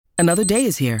Another day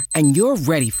is here, and you're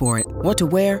ready for it. What to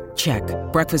wear? Check.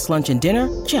 Breakfast, lunch, and dinner?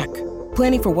 Check.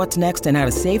 Planning for what's next and how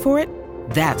to save for it?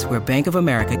 That's where Bank of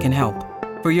America can help.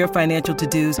 For your financial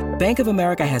to-dos, Bank of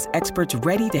America has experts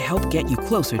ready to help get you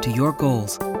closer to your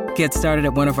goals. Get started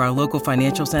at one of our local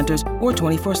financial centers or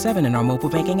 24/7 in our mobile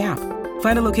banking app.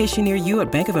 Find a location near you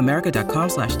at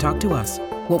bankofamerica.com/talktous.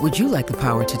 What would you like the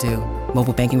power to do?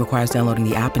 Mobile banking requires downloading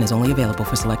the app and is only available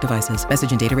for select devices.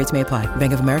 Message and data rates may apply.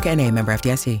 Bank of America N.A., member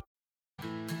FDIC.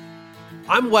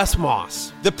 I'm Wes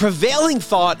Moss. The prevailing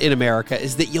thought in America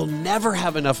is that you'll never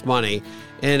have enough money,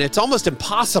 and it's almost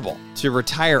impossible to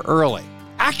retire early.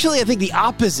 Actually, I think the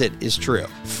opposite is true.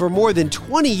 For more than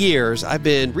 20 years, I've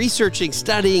been researching,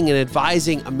 studying, and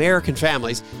advising American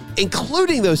families,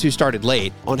 including those who started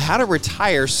late, on how to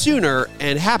retire sooner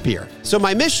and happier. So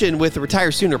my mission with the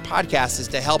Retire Sooner podcast is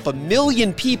to help 1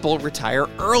 million people retire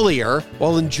earlier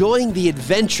while enjoying the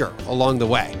adventure along the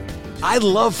way. I'd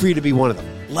love for you to be one of them.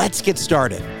 Let's get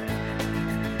started.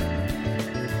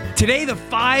 Today, the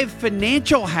 5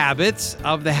 financial habits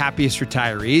of the happiest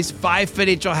retirees, 5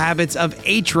 financial habits of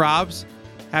HROBs,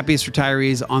 happiest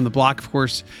retirees on the block. Of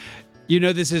course, you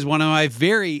know this is one of my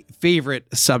very favorite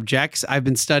subjects. I've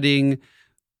been studying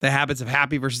the habits of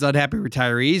happy versus unhappy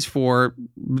retirees for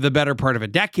the better part of a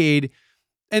decade.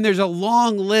 And there's a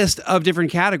long list of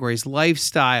different categories: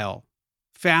 lifestyle,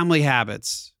 family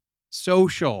habits,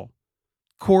 social,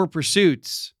 core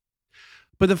pursuits.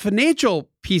 But the financial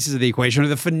pieces of the equation, or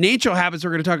the financial habits we're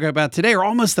going to talk about today, are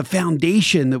almost the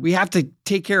foundation that we have to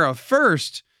take care of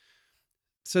first,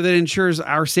 so that it ensures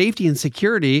our safety and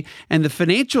security, and the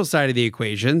financial side of the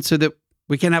equation so that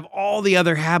we can have all the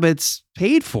other habits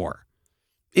paid for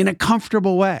in a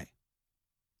comfortable way.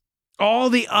 All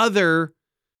the other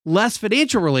less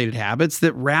financial related habits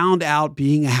that round out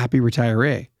being a happy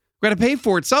retiree. We've got to pay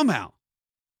for it somehow.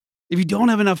 If you don't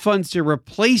have enough funds to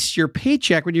replace your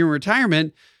paycheck when you're in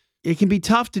retirement, it can be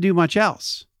tough to do much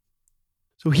else.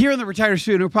 So here on the Retire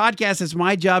Sooner podcast, it's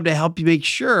my job to help you make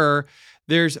sure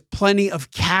there's plenty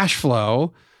of cash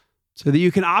flow so that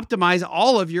you can optimize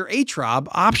all of your HROB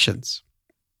options.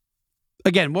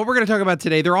 Again, what we're going to talk about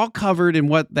today, they're all covered in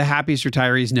what the happiest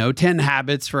retirees know: 10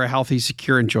 habits for a healthy,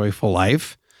 secure, and joyful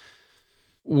life,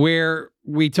 where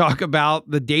we talk about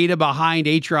the data behind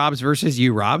HROBs versus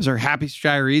UROBs, or happiest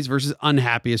retirees versus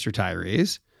unhappiest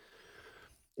retirees.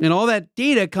 And all that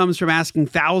data comes from asking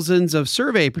thousands of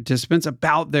survey participants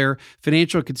about their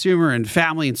financial, consumer, and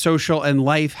family and social and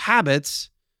life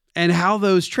habits, and how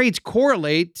those traits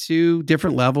correlate to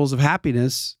different levels of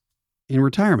happiness in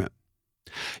retirement.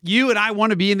 You and I want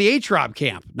to be in the HROB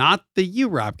camp, not the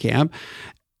UROB camp.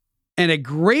 And a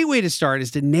great way to start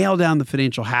is to nail down the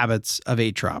financial habits of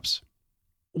HROBs.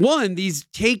 One, these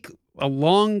take a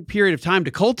long period of time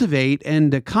to cultivate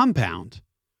and to compound.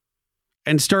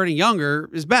 And starting younger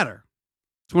is better.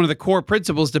 It's one of the core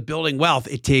principles to building wealth.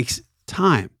 It takes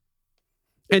time.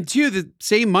 And 2, the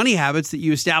same money habits that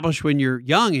you establish when you're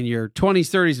young, in your 20s,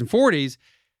 30s, and 40s,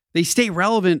 they stay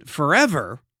relevant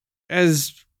forever,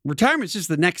 as retirement is just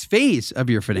the next phase of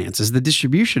your finances, the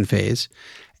distribution phase,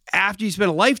 after you spend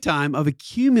a lifetime of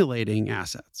accumulating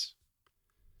assets.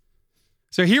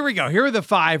 So here we go. Here are the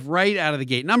 5 right out of the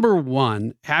gate. Number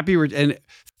 1, and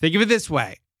think of it this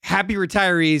way: happy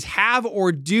retirees have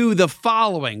or do the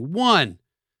following. 1,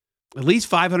 at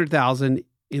least $500,000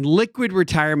 in liquid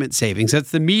retirement savings.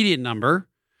 That's the median number.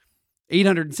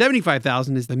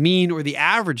 $875,000 is the mean or the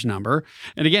average number.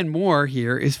 And again, more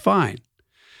here is fine.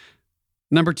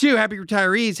 Number 2, happy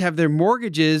retirees have their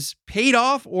mortgages paid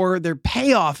off or their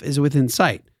payoff is within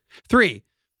sight. 3,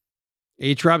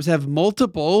 HROBs have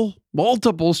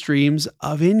multiple streams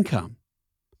of income.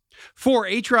 4,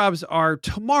 HROBs are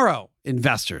tomorrow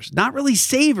investors, not really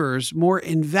savers, more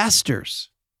investors.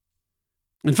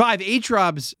 And 5,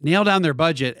 HROBs nail down their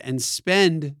budget and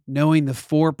spend knowing the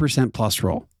 4% plus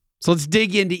rule. So let's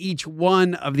dig into each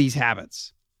one of these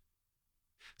habits.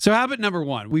 So habit number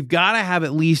 1, we've got to have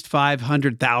at least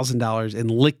 $500,000 in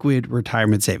liquid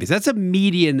retirement savings. That's a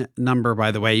median number,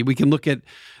 by the way. We can look at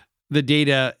the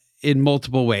data in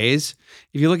multiple ways.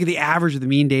 If you look at the average of the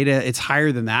mean data, it's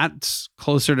higher than that. It's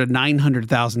closer to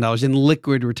 $900,000 in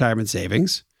liquid retirement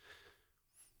savings.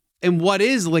 And what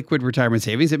is liquid retirement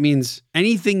savings? It means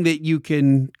anything that you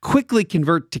can quickly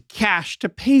convert to cash to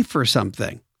pay for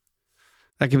something.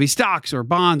 That could be stocks or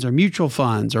bonds or mutual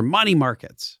funds or money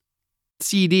markets,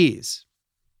 CDs.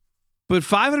 But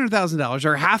 $500,000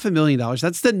 or $500,000,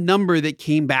 that's the number that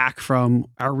came back from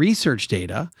our research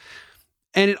data.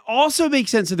 And it also makes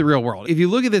sense in the real world. If you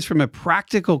look at this from a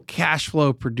practical cash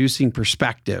flow producing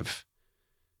perspective,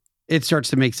 it starts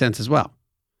to make sense as well.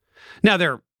 Now,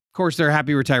 there are Of course, there are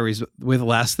happy retirees with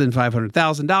less than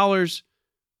 $500,000.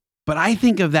 But I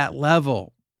think of that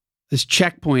level, this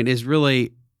checkpoint is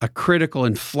really a critical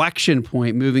inflection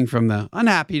point moving from the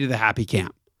unhappy to the happy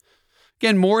camp.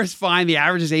 Again, more is fine. The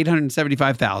average is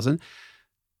 $875,000.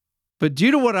 But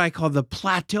due to what I call the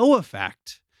plateau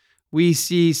effect, we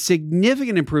see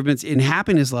significant improvements in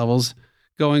happiness levels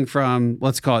going from,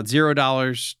 let's call it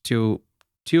 $0 to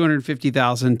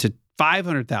 $250,000 to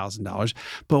 $500,000.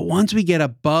 But once we get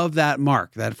above that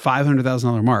mark, that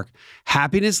 $500,000 mark,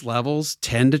 happiness levels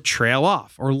tend to trail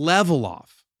off or level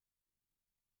off.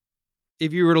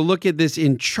 If you were to look at this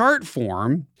in chart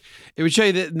form, it would show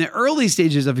you that in the early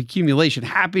stages of accumulation,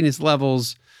 happiness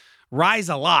levels rise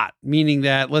a lot, meaning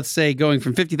that, let's say, going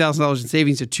from $50,000 in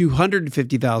savings to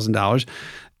 $250,000,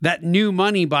 that new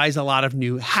money buys a lot of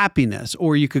new happiness,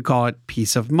 or you could call it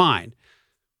peace of mind.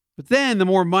 But then the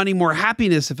more money, more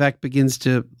happiness effect begins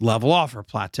to level off or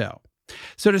plateau.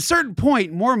 So at a certain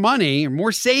point, more money or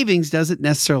more savings doesn't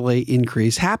necessarily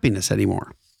increase happiness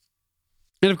anymore.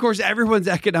 And of course, everyone's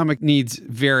economic needs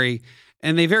vary,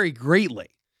 and they vary greatly.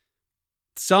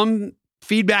 Some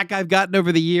feedback I've gotten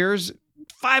over the years,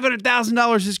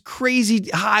 $500,000 is crazy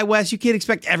high, Wes. You can't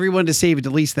expect everyone to save at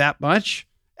least that much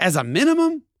as a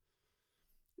minimum.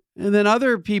 And then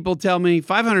other people tell me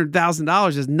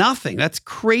 $500,000 is nothing. That's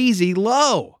crazy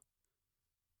low.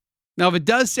 Now, if it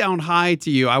does sound high to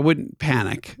you, I wouldn't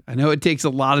panic. I know it takes a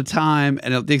lot of time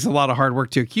and it takes a lot of hard work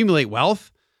to accumulate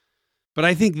wealth. But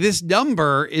I think this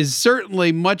number is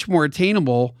certainly much more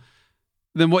attainable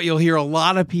than what you'll hear a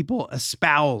lot of people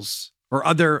espouse or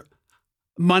other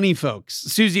money folks.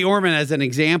 Susie Orman, as an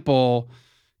example,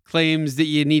 claims that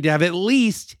you need to have at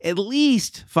least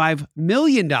 $5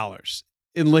 million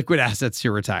in liquid assets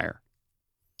to retire.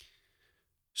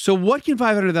 So what can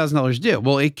 $500,000 do?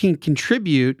 Well, it can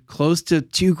contribute close to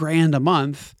 $2,000 a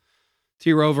month to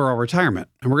your overall retirement.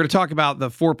 And we're going to talk about the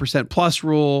 4% plus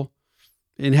rule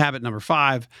in habit number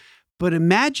 5. But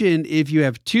imagine if you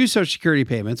have 2 Social Security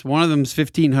payments, one of them is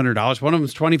 $1,500, one of them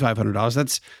is $2,500.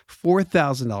 That's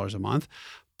 $4,000 a month,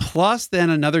 plus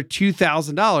then another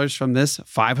 $2,000 from this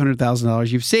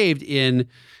 $500,000 you've saved in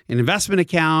an investment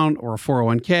account or a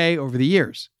 401k over the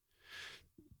years.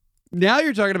 Now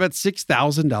you're talking about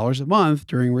 $6,000 a month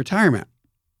during retirement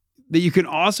that you can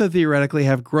also theoretically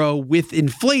have grow with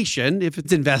inflation if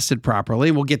it's invested properly.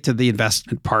 We'll get to the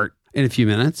investment part in a few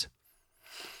minutes.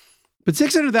 But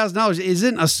 $600,000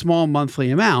 isn't a small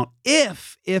monthly amount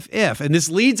if, and this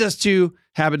leads us to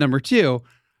habit number 2,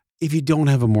 if you don't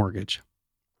have a mortgage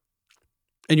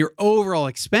and your overall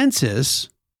expenses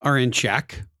are in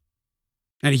check.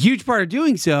 And a huge part of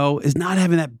doing so is not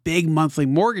having that big monthly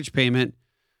mortgage payment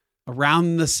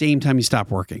around the same time you stop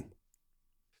working.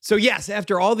 So yes,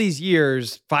 after all these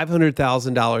years,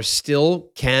 $500,000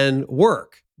 still can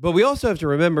work. But we also have to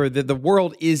remember that the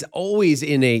world is always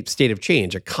in a state of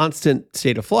change, a constant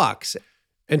state of flux.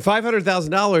 And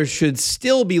 $500,000 should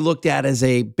still be looked at as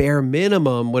a bare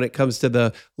minimum when it comes to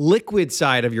the liquid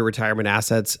side of your retirement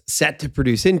assets set to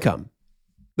produce income.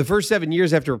 The first 7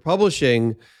 years after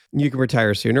publishing You Can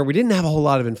Retire Sooner, we didn't have a whole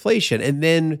lot of inflation. And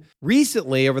then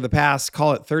recently, over the past,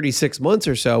 call it 36 months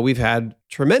or so, we've had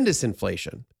tremendous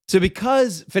inflation. So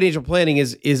because financial planning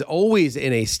is always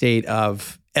in a state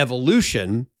of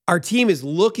evolution, our team is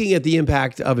looking at the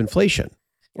impact of inflation,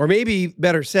 or maybe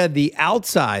better said, the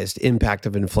outsized impact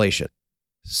of inflation.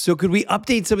 So could we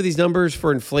update some of these numbers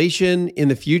for inflation in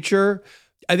the future?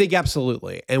 I think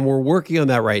absolutely. And we're working on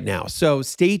that right now. So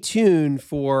stay tuned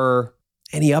for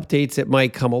any updates that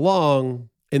might come along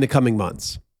in the coming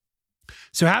months.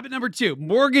 So habit number 2,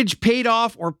 mortgage paid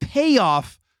off or pay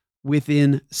off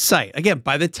within sight. Again,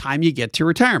 by the time you get to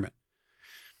retirement.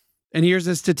 And here's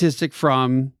a statistic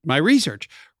from my research.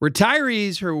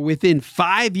 Retirees who are within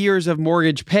 5 years of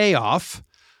mortgage payoff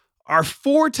are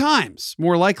 4 times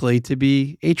more likely to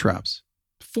be HROBs.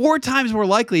 4 times more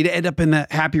likely to end up in the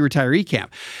happy retiree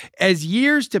camp. As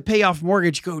years to pay off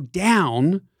mortgage go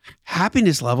down,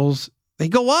 happiness levels, they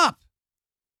go up.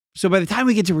 So by the time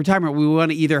we get to retirement, we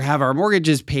want to either have our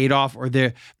mortgages paid off or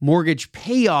the mortgage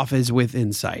payoff is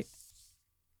within sight.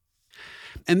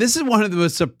 And this is one of the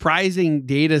most surprising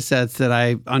data sets that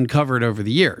I uncovered over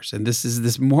the years. And this is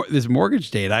this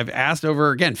mortgage data. I've asked over,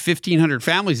 again, 1,500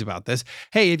 families about this.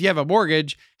 Hey, if you have a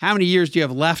mortgage, how many years do you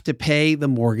have left to pay the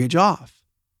mortgage off?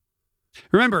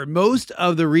 Remember, most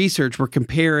of the research were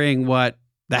comparing what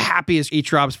the happiest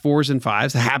HROBs 4s and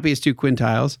 5s, the happiest 2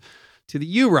 quintiles, to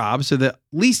the UROBs, so the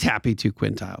least happy 2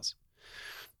 quintiles.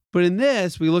 But in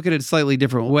this, we look at it a slightly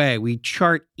different way. We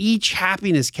chart each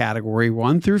happiness category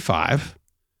 1 through 5.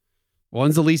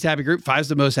 1's the least happy group, 5's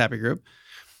the most happy group.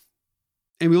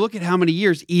 And we look at how many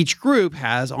years each group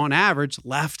has on average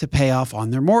left to pay off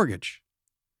on their mortgage.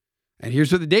 And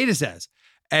here's what the data says.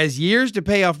 As years to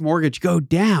pay off mortgage go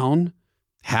down,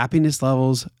 happiness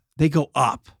levels, they go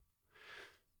up.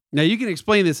 Now, you can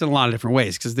explain this in a lot of different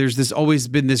ways because there's always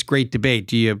been this great debate.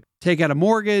 Do you take out a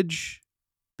mortgage,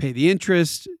 pay the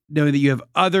interest, knowing that you have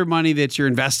other money that you're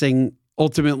investing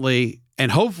ultimately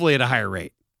and hopefully at a higher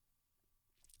rate?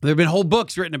 There have been whole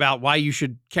books written about why you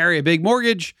should carry a big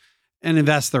mortgage and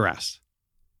invest the rest.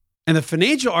 And the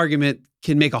financial argument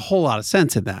can make a whole lot of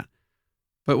sense in that.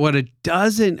 But what it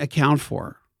doesn't account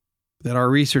for, that our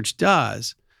research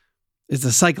does, is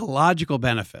the psychological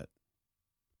benefit,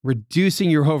 reducing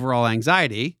your overall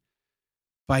anxiety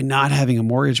by not having a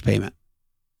mortgage payment.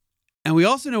 And we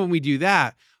also know when we do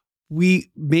that,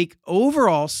 we make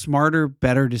overall smarter,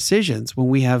 better decisions when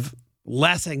we have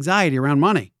less anxiety around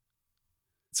money.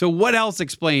 So what else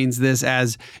explains this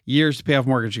as years to pay off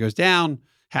mortgage goes down,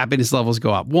 happiness levels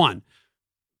go up? One,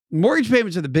 mortgage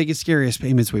payments are the biggest, scariest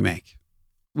payments we make.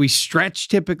 We stretch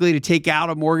typically to take out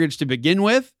a mortgage to begin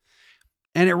with,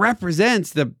 and it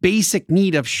represents the basic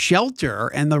need of shelter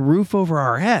and the roof over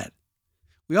our head.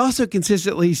 We also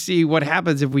consistently see what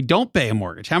happens if we don't pay a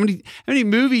mortgage. How many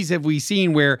movies have we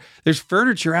seen where there's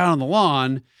furniture out on the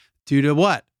lawn due to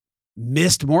what?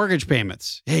 Missed mortgage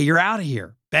payments. Hey, you're out of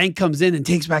here. Bank comes in and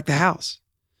takes back the house.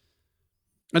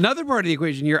 Another part of the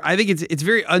equation here, I think it's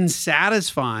very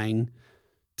unsatisfying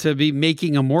to be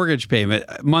making a mortgage payment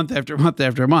month after month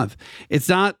after month. It's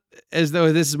not as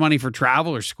though this is money for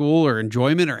travel or school or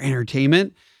enjoyment or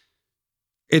entertainment.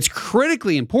 It's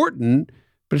critically important,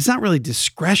 but it's not really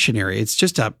discretionary. It's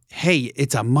just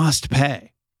it's a must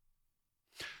pay.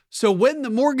 So when the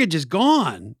mortgage is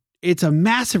gone, it's a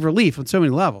massive relief on so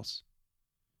many levels.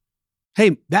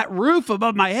 Hey, that roof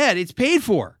above my head, it's paid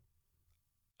for.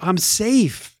 I'm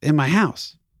safe in my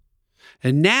house.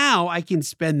 And now I can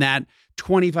spend that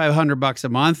 $2,500 a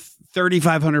month,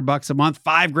 $3,500 a month,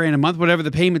 $5,000 a month, whatever the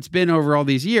payment's been over all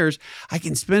these years. I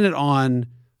can spend it on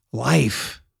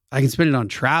life. I can spend it on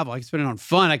travel. I can spend it on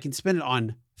fun. I can spend it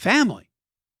on family.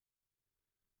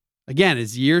 Again,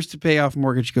 as years to pay off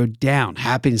mortgage go down,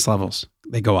 happiness levels,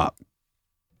 they go up.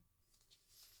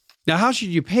 Now, how should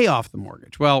you pay off the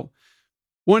mortgage? Well,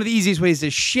 one of the easiest ways to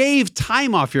shave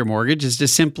time off your mortgage is to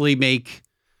simply make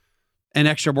an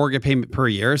extra mortgage payment per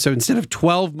year. So instead of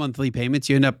 12 monthly payments,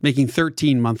 you end up making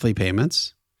 13 monthly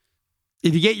payments.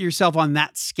 If you get yourself on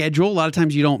that schedule, a lot of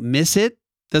times you don't miss it.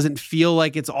 Doesn't feel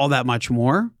like it's all that much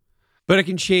more, but it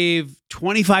can shave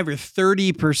 25 or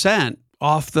 30%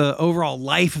 off the overall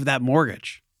life of that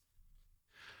mortgage.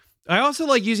 I also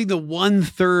like using the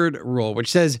 1/3 rule,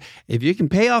 which says if you can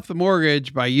pay off the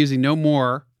mortgage by using no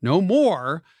more than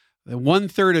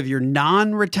 1/3 of your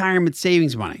non-retirement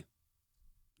savings money,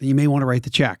 then you may want to write the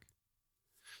check.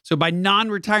 So by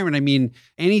non-retirement, I mean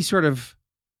any sort of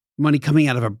money coming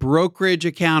out of a brokerage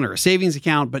account or a savings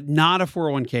account, but not a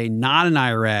 401k, not an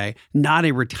IRA, not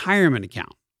a retirement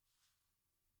account.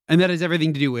 And that has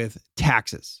everything to do with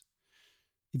taxes.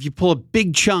 If you pull a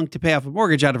big chunk to pay off a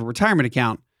mortgage out of a retirement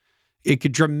account, it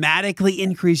could dramatically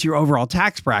increase your overall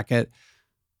tax bracket,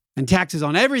 and taxes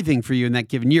on everything for you in that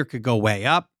given year could go way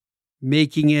up,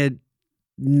 making it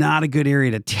not a good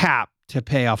area to tap to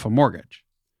pay off a mortgage.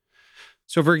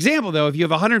 So for example, though, if you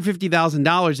have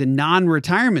 $150,000 in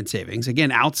non-retirement savings,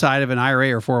 again, outside of an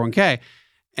IRA or 401k,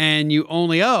 and you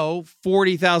only owe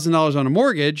 $40,000 on a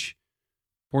mortgage,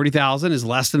 $40,000 is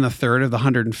less than a third of the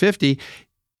 $150,000,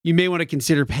 you may want to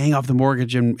consider paying off the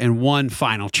mortgage in one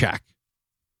final check.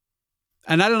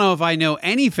 And I don't know if I know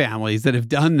any families that have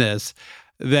done this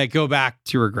that go back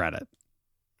to regret it.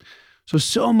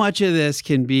 So much of this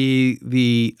can be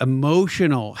the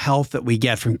emotional health that we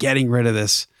get from getting rid of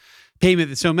this payment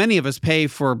that so many of us pay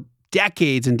for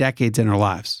decades and decades in our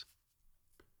lives.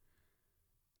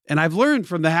 And I've learned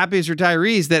from the happiest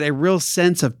retirees that a real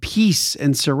sense of peace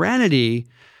and serenity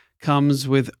comes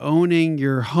with owning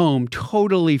your home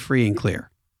totally free and clear.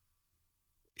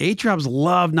 ATROBs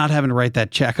love not having to write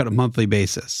that check on a monthly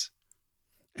basis.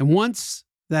 And once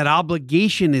that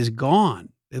obligation is gone,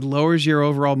 it lowers your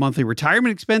overall monthly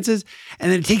retirement expenses,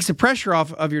 and then it takes the pressure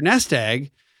off of your nest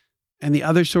egg and the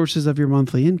other sources of your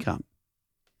monthly income.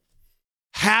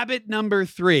 Habit number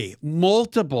 3,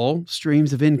 multiple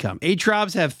streams of income.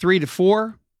 ATROBs have 3 to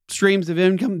 4 streams of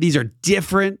income. These are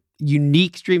different,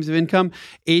 unique streams of income.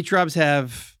 ATROBs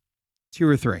have 2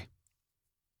 or 3.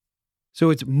 So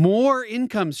it's more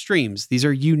income streams. These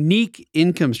are unique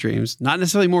income streams, not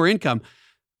necessarily more income.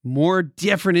 More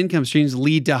different income streams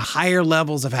lead to higher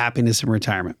levels of happiness in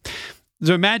retirement.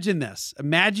 So imagine this.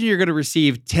 Imagine you're going to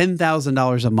receive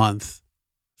 $10,000 a month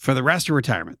for the rest of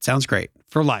retirement. Sounds great.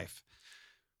 For life.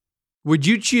 Would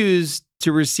you choose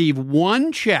to receive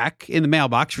one check in the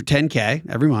mailbox for $10K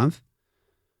every month?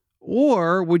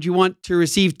 Or would you want to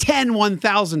receive 10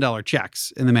 $1,000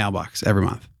 checks in the mailbox every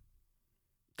month?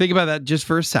 Think about that just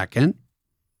for a second.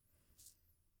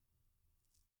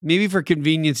 Maybe for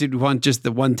convenience, you'd want just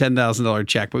the one $10,000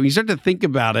 check. But when you start to think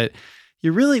about it,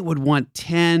 you really would want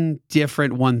 10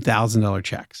 different $1,000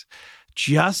 checks,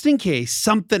 just in case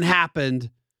something happened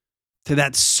to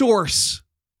that source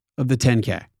of the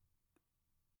 10K.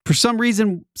 For some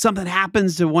reason, something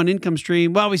happens to one income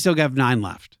stream. Well, we still have 9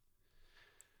 left.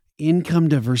 Income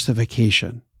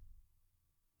diversification.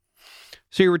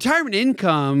 So your retirement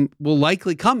income will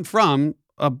likely come from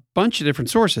a bunch of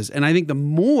different sources. And I think the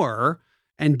more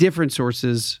and different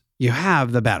sources you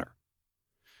have, the better.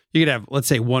 You could have, let's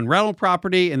say, one rental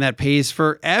property and that pays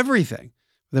for everything.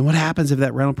 Then what happens if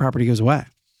that rental property goes away?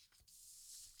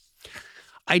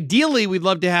 Ideally, we'd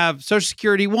love to have Social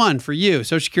Security 1 for you,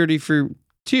 Social Security for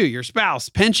 2, your spouse,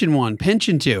 pension 1,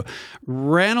 pension 2,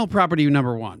 rental property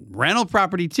number 1, rental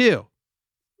property 2.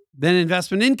 Then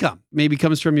investment income maybe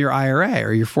comes from your IRA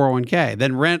or your 401k.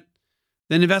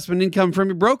 Then investment income from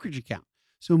your brokerage account.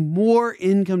 So more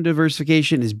income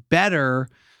diversification is better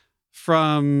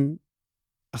from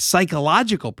a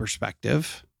psychological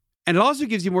perspective. And it also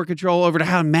gives you more control over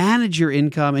how to manage your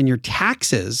income and your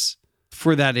taxes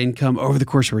for that income over the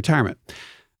course of retirement.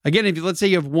 Again, let's say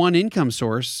you have one income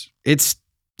source, it's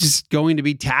just going to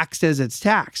be taxed as it's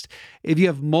taxed. If you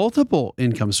have multiple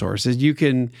income sources, you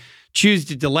can choose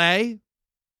to delay.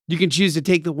 You can choose to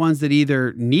take the ones that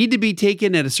either need to be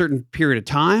taken at a certain period of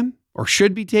time or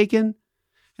should be taken,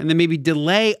 and then maybe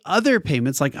delay other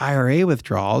payments like IRA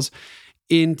withdrawals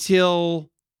until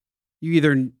you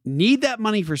either need that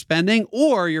money for spending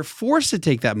or you're forced to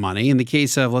take that money. In the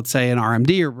case of, let's say, an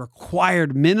RMD or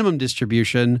required minimum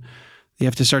distribution, you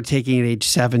have to start taking at age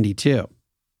 72.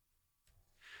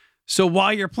 So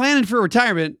while you're planning for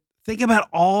retirement, think about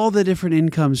all the different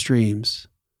income streams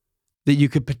that you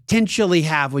could potentially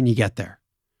have when you get there.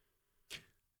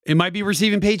 It might be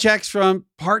receiving paychecks from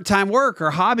part-time work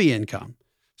or hobby income,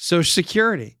 Social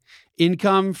Security,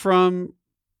 income from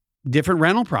different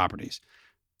rental properties,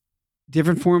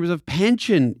 different forms of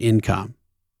pension income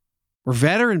or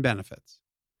veteran benefits.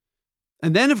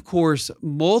 And then, of course,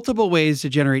 multiple ways to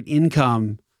generate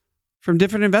income from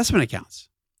different investment accounts,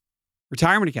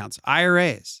 retirement accounts,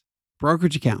 IRAs,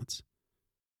 brokerage accounts.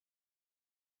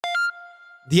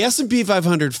 The S&P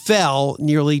 500 fell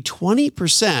nearly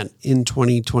 20% in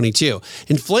 2022.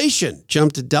 Inflation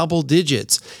jumped to double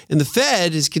digits, and the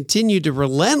Fed has continued to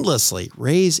relentlessly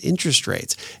raise interest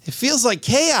rates. It feels like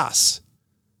chaos.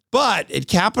 But at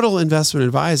Capital Investment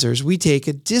Advisors, we take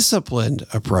a disciplined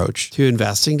approach to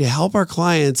investing to help our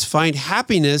clients find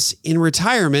happiness in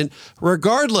retirement,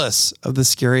 regardless of the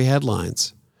scary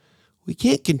headlines. We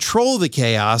can't control the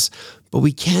chaos, but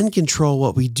we can control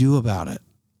what we do about it.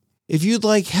 If you'd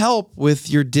like help with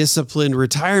your disciplined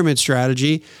retirement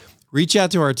strategy, reach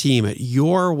out to our team at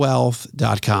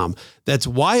yourwealth.com. That's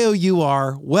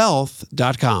YOUR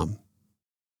wealth.com.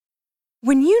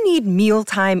 When you need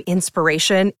mealtime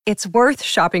inspiration, it's worth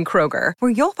shopping Kroger, where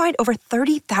you'll find over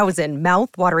 30,000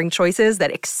 mouth-watering choices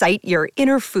that excite your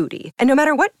inner foodie. And no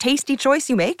matter what tasty choice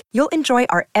you make, you'll enjoy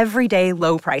our everyday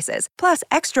low prices, plus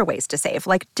extra ways to save,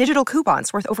 like digital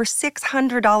coupons worth over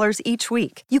 $600 each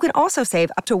week. You can also save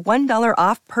up to $1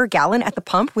 off per gallon at the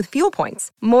pump with fuel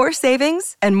points. More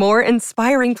savings and more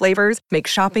inspiring flavors make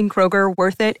shopping Kroger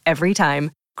worth it every time.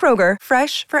 Kroger,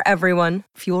 fresh for everyone.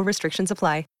 Fuel restrictions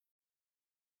apply.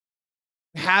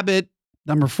 Habit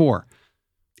number 4.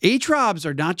 HROBs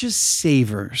are not just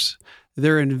savers,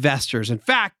 they're investors. In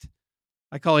fact,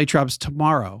 I call HROBs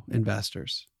tomorrow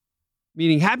investors,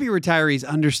 meaning happy retirees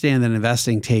understand that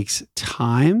investing takes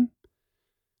time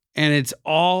and it's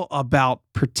all about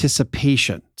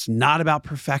participation. It's not about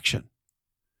perfection.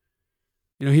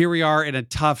 Here we are in a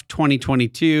tough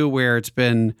 2022 where it's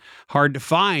been hard to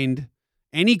find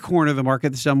any corner of the market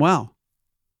that's done well.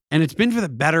 And it's been for the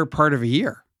better part of a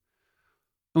year.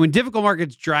 And when difficult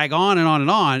markets drag on and on and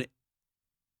on,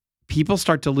 people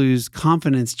start to lose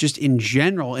confidence just in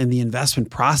general in the investment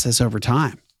process over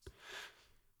time.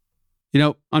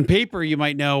 On paper, you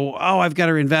might know, I've got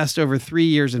to invest over 3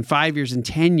 years and 5 years and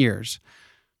 10 years.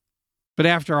 But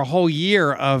after a whole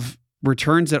year of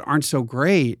returns that aren't so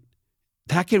great,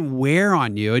 that can wear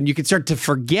on you. And you can start to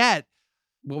forget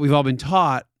what we've all been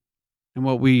taught and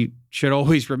what we should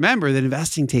always remember, that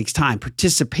investing takes time,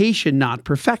 participation, not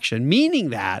perfection, meaning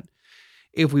that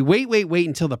if we wait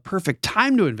until the perfect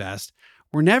time to invest,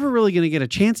 we're never really going to get a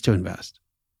chance to invest.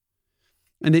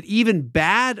 and that even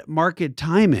bad market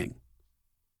timing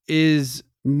is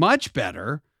much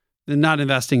better than not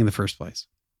investing in the first place.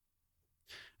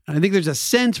 And I think there's a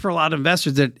sense for a lot of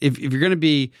investors that if you're going to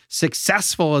be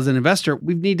successful as an investor,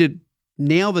 we need to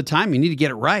nail the timing. You need to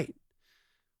get it right.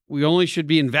 We only should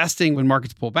be investing when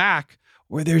markets pull back,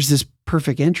 where there's this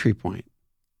perfect entry point.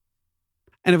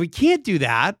 And if we can't do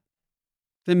that,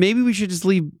 then maybe we should just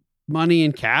leave money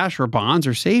in cash or bonds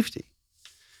or safety.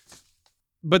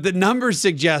 But the numbers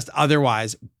suggest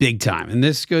otherwise big time. And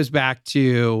this goes back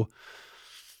to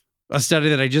a study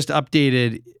that I just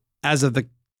updated as of the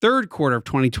third quarter of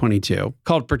 2022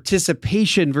 called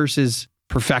Participation versus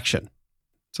Perfection.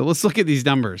 So let's look at these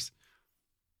numbers.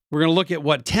 We're going to look at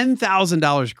what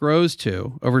 $10,000 grows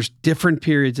to over different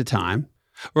periods of time.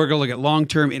 We're going to look at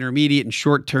long-term, intermediate, and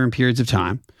short-term periods of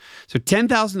time. So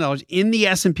 $10,000 in the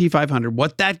S&P 500,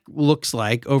 what that looks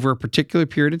like over a particular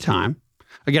period of time.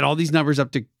 Again, all these numbers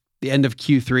up to the end of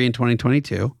Q3 in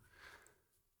 2022.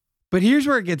 But here's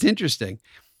where it gets interesting.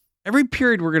 Every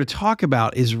period we're going to talk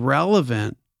about is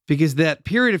relevant because that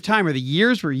period of time or the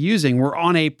years we're using, we're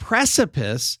on a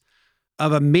precipice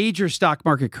of a major stock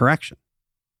market correction.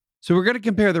 So we're going to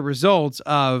compare the results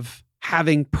of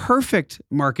having perfect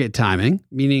market timing,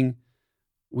 meaning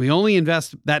we only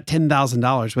invest that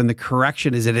 $10,000 when the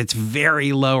correction is at its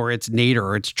very low or its nadir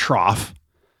or its trough.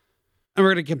 And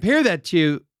we're going to compare that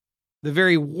to the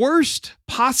very worst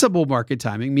possible market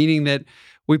timing, meaning that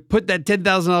we put that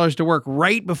 $10,000 to work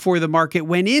right before the market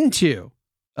went into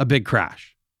a big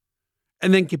crash.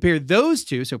 And then compare those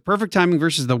two, so perfect timing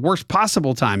versus the worst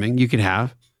possible timing you could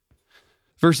have,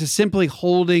 versus simply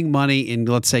holding money in,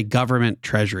 let's say, government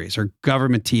treasuries or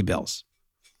government T-bills,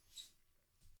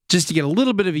 just to get a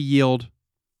little bit of a yield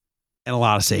and a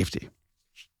lot of safety.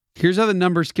 Here's how the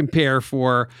numbers compare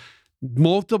for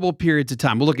multiple periods of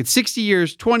time. We'll look at 60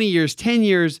 years, 20 years, 10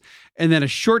 years, and then a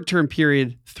short-term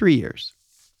period, 3 years.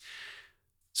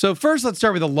 So first, let's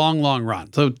start with a long, long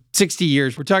run. So 60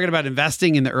 years, we're talking about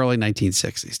investing in the early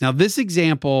 1960s. Now, this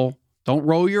example, don't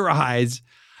roll your eyes.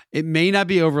 It may not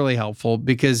be overly helpful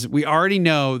because we already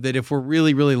know that if we're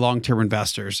really, really long-term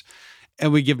investors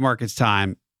and we give markets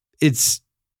time, it's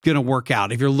going to work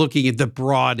out if you're looking at the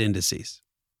broad indices,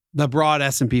 the broad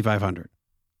S&P 500.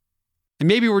 And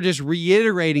maybe we're just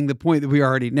reiterating the point that we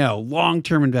already know.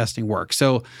 Long-term investing works.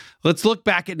 So let's look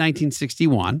back at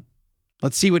 1961.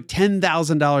 Let's see what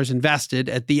 $10,000 invested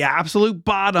at the absolute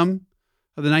bottom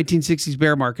of the 1960s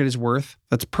bear market is worth.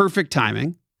 That's perfect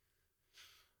timing.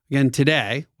 Again,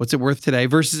 today, what's it worth today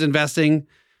versus investing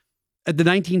at the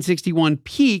 1961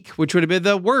 peak, which would have been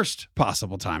the worst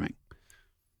possible timing.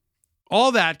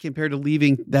 All that compared to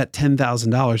leaving that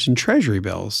 $10,000 in treasury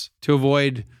bills to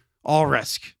avoid all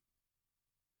risk.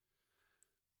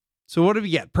 So what do we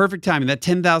get? Perfect timing, that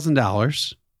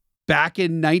 $10,000 back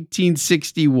in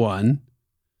 1961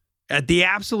 at the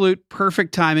absolute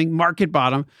perfect timing, market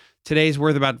bottom. Today's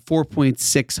worth about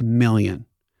 $4.6 million.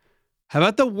 How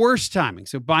about the worst timing?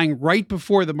 So buying right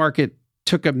before the market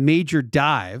took a major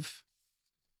dive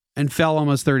and fell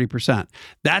almost 30%.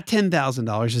 That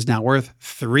 $10,000 is now worth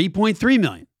 $3.3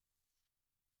 million.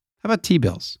 How about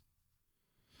T-bills?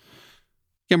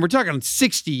 Again, we're talking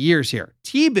 60 years here.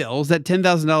 T-bills, that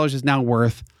 $10,000 is now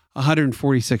worth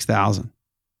 $146,000.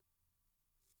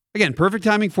 Again, perfect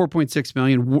timing, $4.6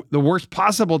 million. The worst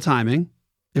possible timing,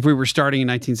 if we were starting in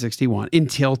 1961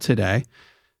 until today,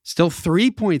 still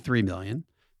 $3.3 million.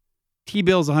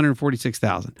 T-bills,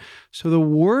 $146,000. So the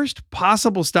worst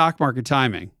possible stock market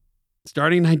timing,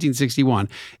 starting in 1961,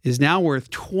 is now worth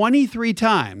 23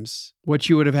 times what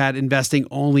you would have had investing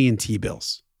only in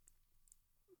T-bills.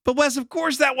 But Wes, of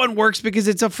course that one works because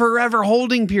it's a forever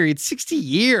holding period, 60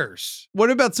 years. What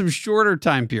about some shorter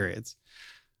time periods?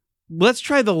 Let's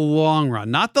try the long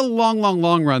run, not the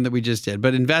long run that we just did,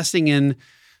 but investing in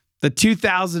the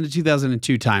 2000 to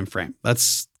 2002 timeframe.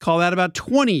 Let's call that about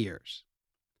 20 years.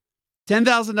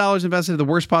 $10,000 invested at the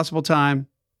worst possible time,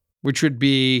 which would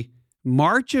be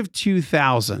March of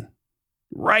 2000,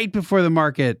 right before the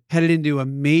market headed into a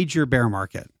major bear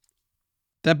market.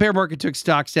 That bear market took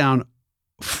stocks down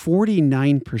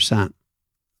 49%.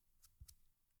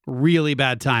 Really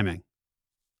bad timing.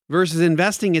 Versus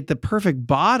investing at the perfect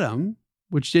bottom,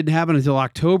 which didn't happen until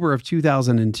October of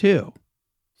 2002.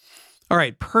 All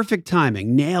right, perfect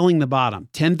timing, nailing the bottom.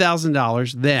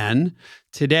 $10,000 then,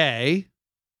 today,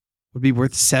 would be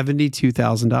worth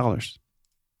 $72,000,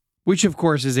 which of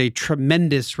course is a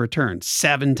tremendous return,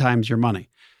 7 times your money.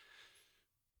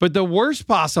 But the worst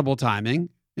possible timing,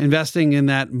 investing in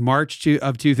that March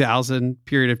of 2000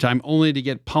 period of time, only to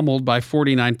get pummeled by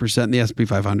 49% in the S&P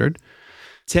 500,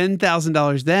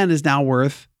 $10,000 then is now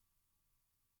worth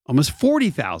almost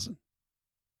 40,000.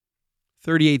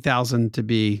 38,000 to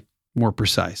be more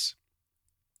precise.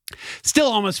 Still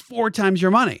almost 4 times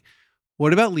your money.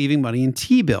 What about leaving money in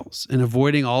T-bills and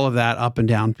avoiding all of that up and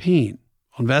down pain?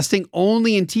 Investing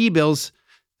only in T-bills,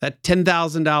 that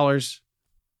 $10,000,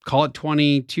 call it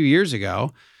 22 years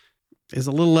ago, is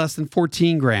a little less than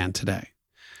 14 grand today.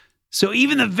 So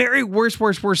even the very worst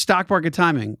stock market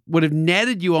timing would have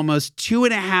netted you almost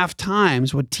 2.5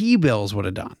 times what T-bills would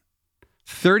have done.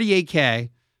 38K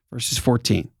versus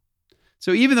 14.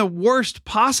 So even the worst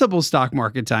possible stock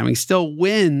market timing still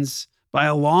wins by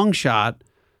a long shot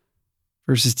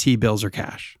versus T-bills or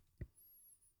cash.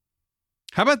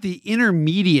 How about the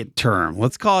intermediate term?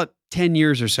 Let's call it 10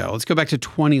 years or so. Let's go back to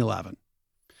 2011.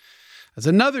 That's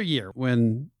another year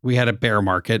when we had a bear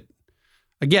market.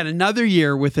 Again, another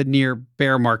year with a near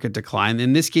bear market decline.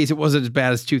 In this case, it wasn't as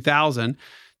bad as 2000,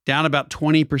 down about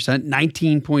 20%,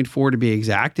 19.4 to be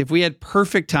exact. If we had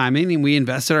perfect timing and we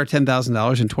invested our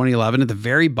 $10,000 in 2011 at the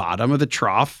very bottom of the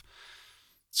trough,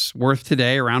 it's worth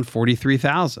today around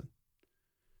 $43,000.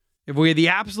 If we had the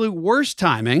absolute worst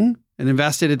timing and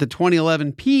invested at the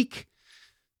 2011 peak,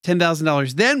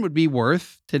 $10,000 then would be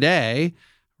worth today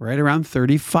right around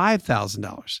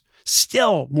 $35,000.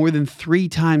 Still more than 3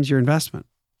 times your investment.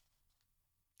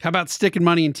 How about sticking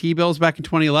money in T-bills back in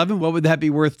 2011? What would that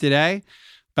be worth today?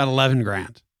 About 11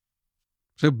 grand.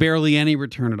 So barely any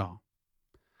return at all.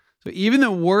 So even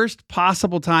the worst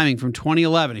possible timing from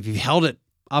 2011, if you've held it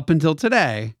up until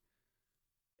today,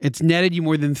 it's netted you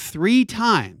more than 3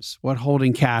 times what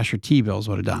holding cash or T-bills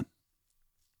would have done.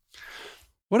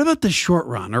 What about the short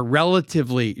run or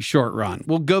relatively short run?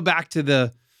 We'll go back to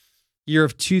the year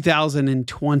of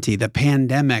 2020, the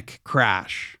pandemic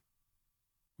crash,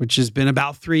 which has been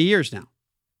about 3 years now.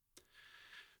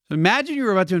 So imagine you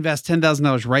were about to invest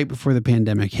 $10,000 right before the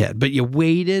pandemic hit, but you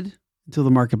waited until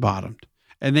the market bottomed.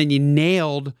 And then you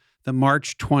nailed the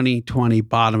March 2020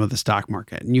 bottom of the stock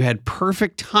market. And you had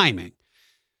perfect timing.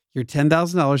 Your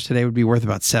 $10,000 today would be worth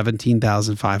about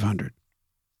 $17,500.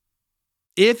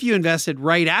 If you invested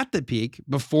right at the peak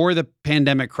before the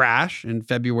pandemic crash in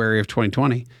February of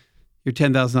 2020, your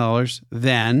 $10,000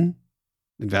 then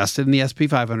invested in the S&P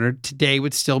 500 today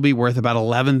would still be worth about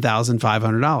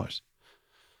 $11,500.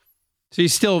 So you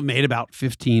still made about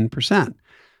 15%.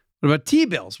 What about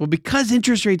T-bills? Well, because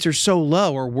interest rates are so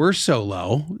low or were so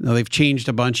low, now they've changed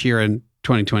a bunch here in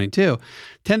 2022,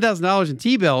 $10,000 in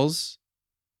T-bills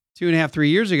 2.5, 3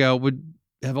 years ago would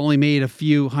have only made a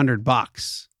few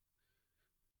 $100,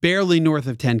 barely north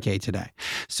of 10K today.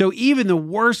 So even the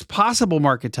worst possible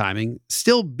market timing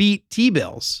still beat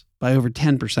T-bills by over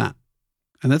 10%.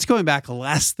 And that's going back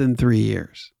less than 3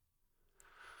 years.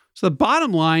 So the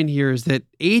bottom line here is that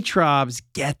HROBs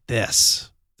get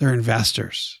this. They're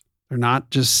investors. They're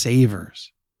not just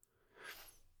savers.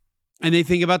 And they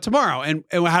think about tomorrow. And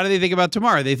how do they think about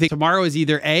tomorrow? They think tomorrow is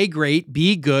either A, great,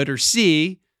 B, good, or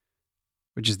C,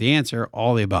 which is the answer,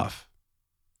 all the above.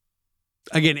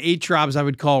 Again, HROBs I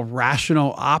would call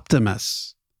rational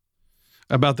optimists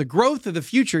about the growth of the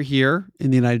future here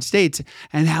in the United States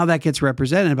and how that gets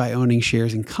represented by owning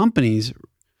shares in companies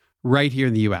right here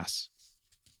in the U.S.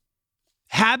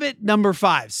 Habit number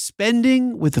 5,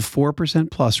 spending with the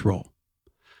 4% plus rule.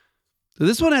 So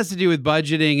this one has to do with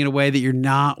budgeting in a way that you're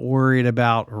not worried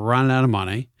about running out of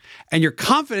money and you're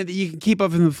confident that you can keep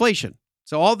up with inflation.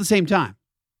 So all at the same time.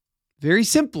 Very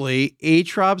simply,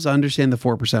 HROBs understand the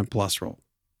 4% plus rule.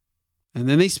 And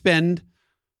then they spend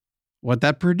what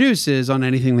that produces on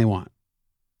anything they want.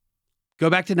 Go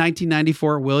back to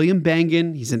 1994, William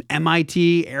Bengen. He's an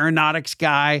MIT aeronautics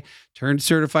guy turned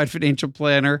certified financial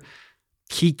planner.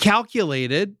 He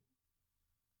calculated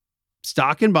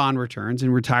stock and bond returns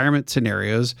in retirement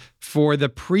scenarios for the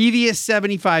previous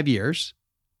 75 years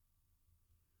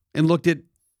and looked at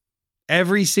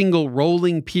every single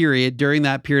rolling period during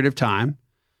that period of time,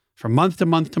 from month to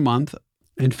month to month,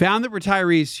 and found that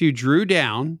retirees who drew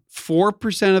down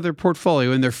 4% of their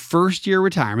portfolio in their first year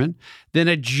retirement, then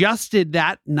adjusted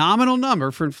that nominal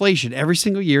number for inflation every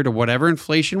single year to whatever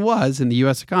inflation was in the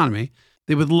U.S. economy,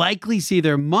 they would likely see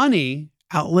their money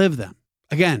outlive them.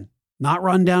 Again, not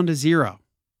run down to zero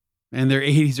in their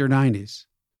 80s or 90s.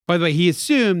 By the way, he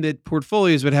assumed that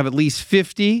portfolios would have at least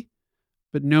 50,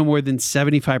 but no more than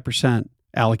 75%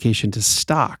 allocation to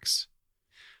stocks.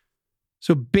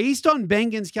 So based on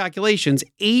Bengen's calculations,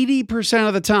 80%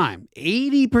 of the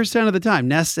time,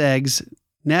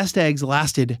 nest eggs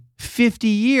lasted 50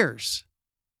 years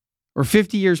or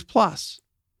 50 years plus.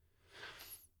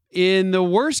 In the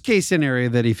worst case scenario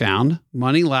that he found,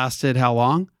 money lasted how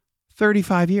long?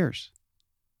 35 years.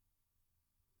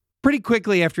 pretty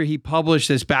quickly after he published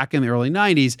this back in the early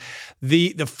 90s,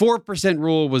 the 4%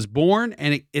 rule was born,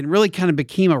 and it really kind of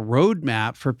became a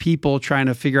roadmap for people trying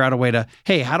to figure out a way to,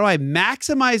 hey, how do I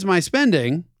maximize my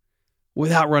spending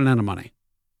without running out of money?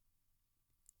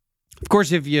 Of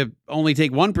course, if you only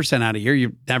take 1% out a year,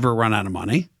 you never run out of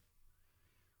money.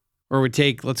 Or it would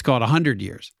take, let's call it 100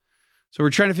 years. So we're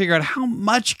trying to figure out how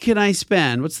much can I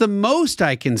spend? What's the most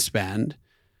I can spend?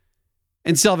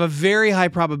 And still have a very high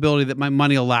probability that my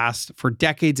money will last for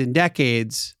decades and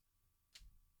decades,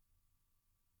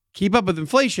 keep up with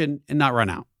inflation, and not run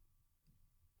out.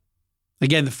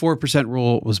 Again, the 4%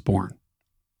 rule was born.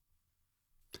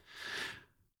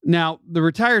 Now, the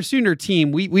Retire Sooner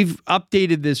team, we've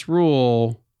updated this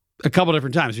rule a couple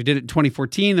different times. We did it in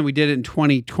 2014, then we did it in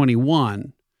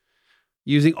 2021,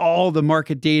 using all the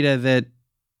market data that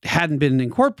hadn't been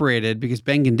incorporated because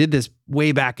Bengen did this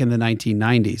way back in the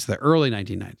 1990s, the early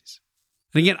 1990s.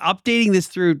 And again, updating this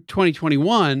through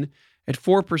 2021 at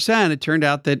 4%, it turned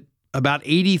out that about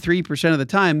 83% of the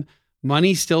time,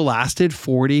 money still lasted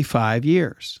 45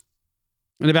 years.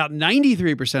 And about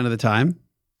 93% of the time,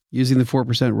 using the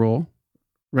 4% rule,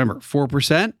 remember,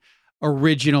 4%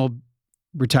 original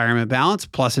retirement balance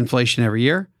plus inflation every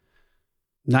year,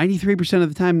 93% of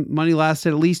the time, money lasted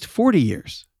at least 40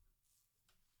 years.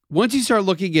 Once you start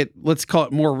looking at, let's call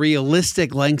it more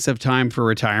realistic lengths of time for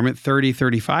retirement, 30,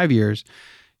 35 years,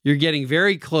 you're getting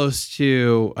very close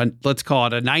to, let's call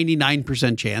it a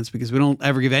 99% chance, because we don't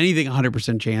ever give anything a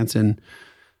 100% chance in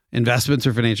investments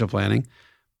or financial planning.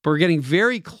 But we're getting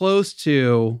very close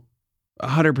to a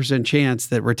 100% chance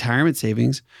that retirement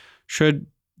savings should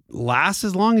last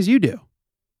as long as you do.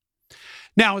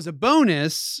 Now, as a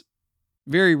bonus,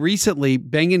 very recently,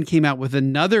 Bengen came out with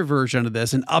another version of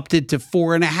this and upped it to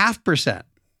 4.5%.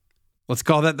 Let's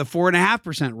call that the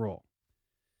 4.5% rule.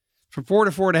 From 4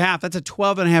 to 4.5, that's a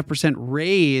 12.5%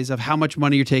 raise of how much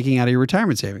money you're taking out of your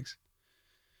retirement savings.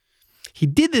 He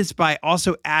did this by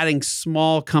also adding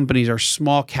small companies or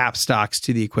small cap stocks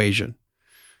to the equation.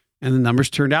 And the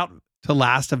numbers turned out to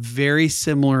last a very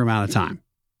similar amount of time,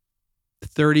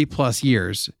 30 plus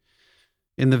years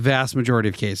in the vast majority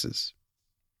of cases.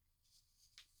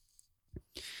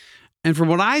 And from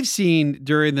what I've seen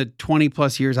during the 20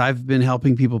 plus years I've been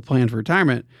helping people plan for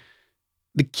retirement,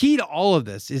 the key to all of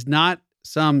this is not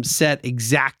some set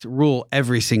exact rule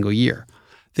every single year.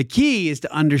 The key is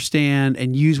to understand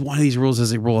and use one of these rules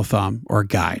as a rule of thumb or a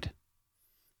guide,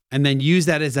 and then use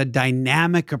that as a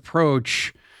dynamic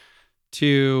approach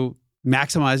to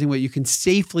maximizing what you can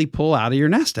safely pull out of your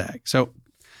nest egg. So it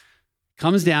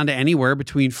comes down to anywhere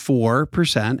between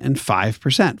 4% and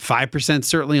 5%. 5%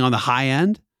 certainly on the high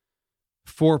end.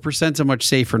 4% is a much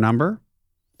safer number.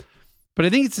 But I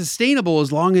think it's sustainable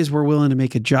as long as we're willing to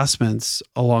make adjustments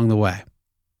along the way.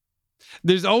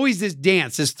 There's always this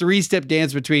dance, this 3-step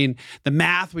dance between the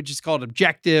math, which is called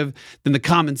objective, then the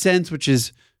common sense, which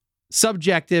is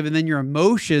subjective, and then your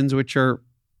emotions, which are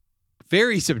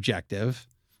very subjective,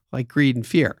 like greed and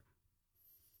fear.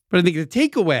 But I think the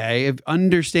takeaway of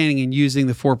understanding and using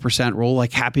the 4% rule,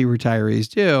 like happy retirees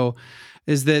do,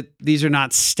 is that these are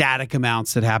not static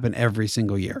amounts that happen every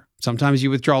single year. Sometimes you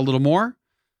withdraw a little more.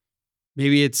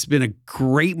 Maybe it's been a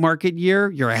great market year.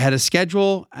 You're ahead of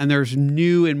schedule and there's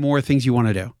new and more things you want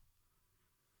to do.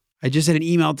 I just had an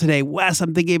email today. Wes,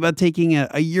 I'm thinking about taking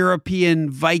a European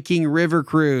Viking river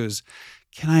cruise.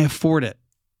 Can I afford it?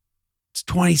 It's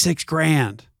 26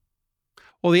 grand.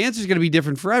 Well, the answer is going to be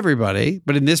different for everybody.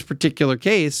 But in this particular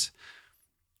case,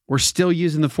 we're still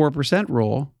using the 4%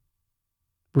 rule.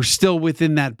 We're still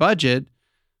within that budget.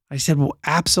 I said, well,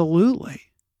 absolutely.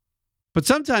 But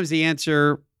sometimes the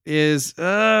answer is,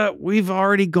 we've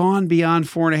already gone beyond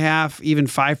 4.5%, even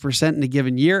 5% in a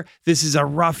given year. This is a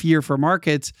rough year for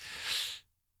markets.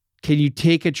 Can you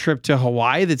take a trip to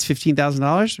Hawaii that's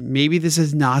 $15,000? Maybe this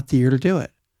is not the year to do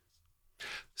it.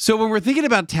 So when we're thinking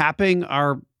about tapping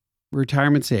our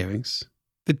retirement savings,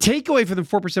 the takeaway for the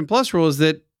 4% plus rule is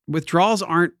that withdrawals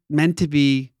aren't meant to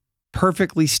be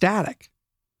perfectly static.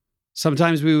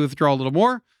 Sometimes we withdraw a little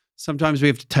more. Sometimes we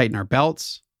have to tighten our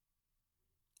belts.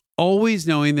 Always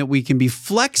knowing that we can be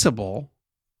flexible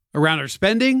around our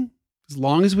spending as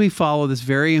long as we follow this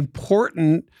very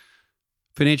important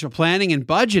financial planning and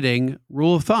budgeting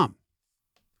rule of thumb.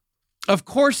 Of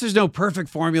course, there's no perfect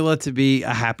formula to be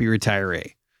a happy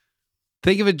retiree.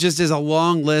 Think of it just as a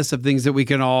long list of things that we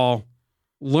can all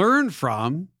learn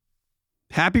from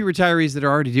happy retirees that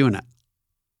are already doing it.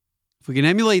 If we can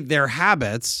emulate their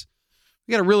habits,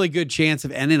 we got a really good chance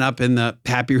of ending up in the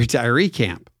happy retiree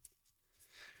camp.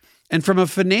 And from a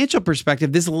financial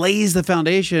perspective, this lays the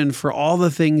foundation for all the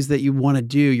things that you want to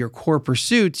do, your core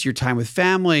pursuits, your time with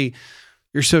family,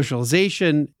 your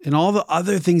socialization, and all the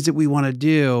other things that we want to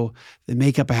do that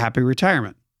make up a happy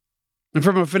retirement. And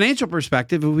from a financial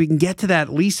perspective, if we can get to that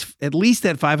at least that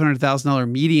 $500,000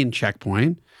 median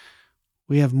checkpoint,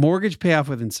 we have mortgage payoff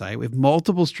within sight. We have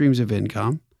multiple streams of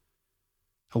income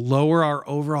to lower our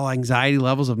overall anxiety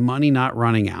levels of money not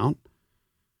running out.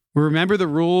 We remember the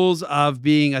rules of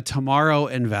being a tomorrow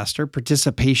investor,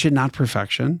 participation, not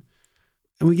perfection.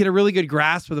 And we get a really good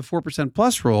grasp of the 4%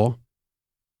 plus rule.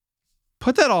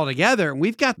 Put that all together, and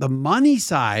we've got the money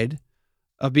side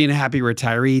of being a happy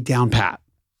retiree down pat.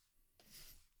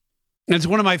 And it's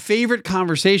one of my favorite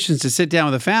conversations to sit down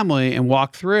with a family and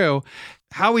walk through.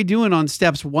 How are we doing on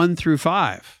steps 1 through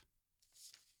 5?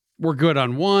 We're good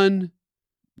on 1.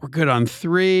 We're good on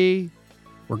 3.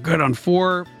 We're good on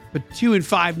 4. But 2 and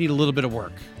 5 need a little bit of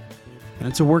work. And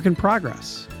it's a work in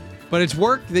progress. But it's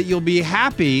work that you'll be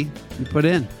happy you put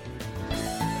in.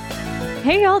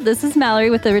 Hey y'all, this is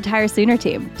Mallory with the Retire Sooner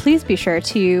team. Please be sure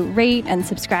to rate and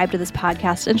subscribe to this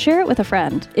podcast and share it with a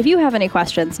friend. If you have any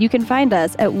questions, you can find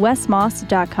us at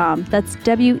wesmoss.com. That's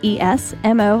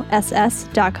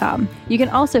WESMOSS.com. You can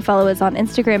also follow us on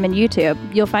Instagram and YouTube.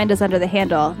 You'll find us under the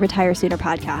handle Retire Sooner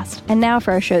Podcast. And now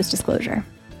for our show's disclosure.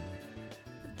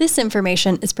 This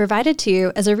information is provided to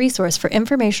you as a resource for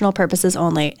informational purposes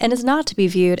only and is not to be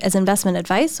viewed as investment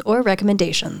advice or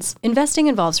recommendations. Investing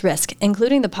involves risk,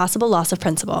 including the possible loss of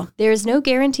principal. There is no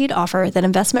guaranteed offer that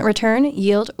investment return,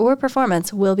 yield, or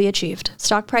performance will be achieved.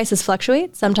 Stock prices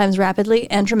fluctuate, sometimes rapidly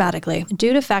and dramatically,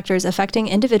 due to factors affecting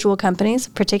individual companies,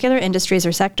 particular industries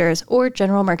or sectors, or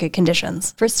general market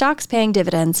conditions. For stocks paying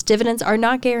dividends, dividends are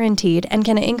not guaranteed and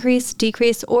can increase,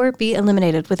 decrease, or be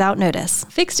eliminated without notice.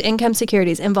 Fixed income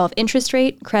securities involve interest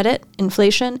rate, credit,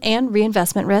 inflation, and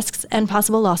reinvestment risks and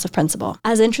possible loss of principal.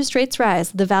 As interest rates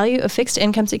rise, the value of fixed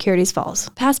income securities falls.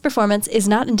 Past performance is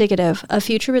not indicative of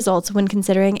future results when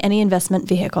considering any investment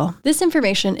vehicle. This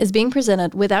information is being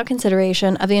presented without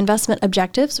consideration of the investment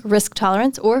objectives, risk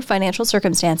tolerance, or financial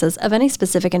circumstances of any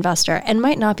specific investor and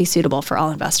might not be suitable for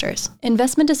all investors.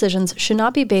 Investment decisions should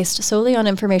not be based solely on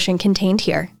information contained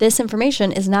here. This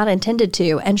information is not intended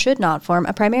to and should not form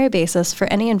a primary basis for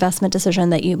any investment decision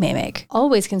that you may make.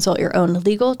 Always consult your own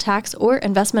legal, tax, or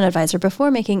investment advisor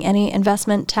before making any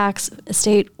investment, tax,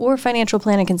 estate, or financial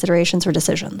planning considerations or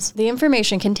decisions. The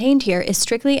information contained here is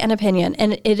strictly an opinion,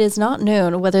 and it is not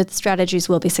known whether the strategies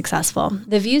will be successful.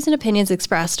 The views and opinions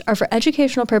expressed are for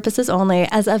educational purposes only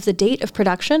as of the date of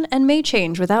production and may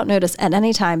change without notice at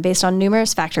any time based on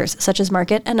numerous factors such as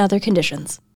market and other conditions.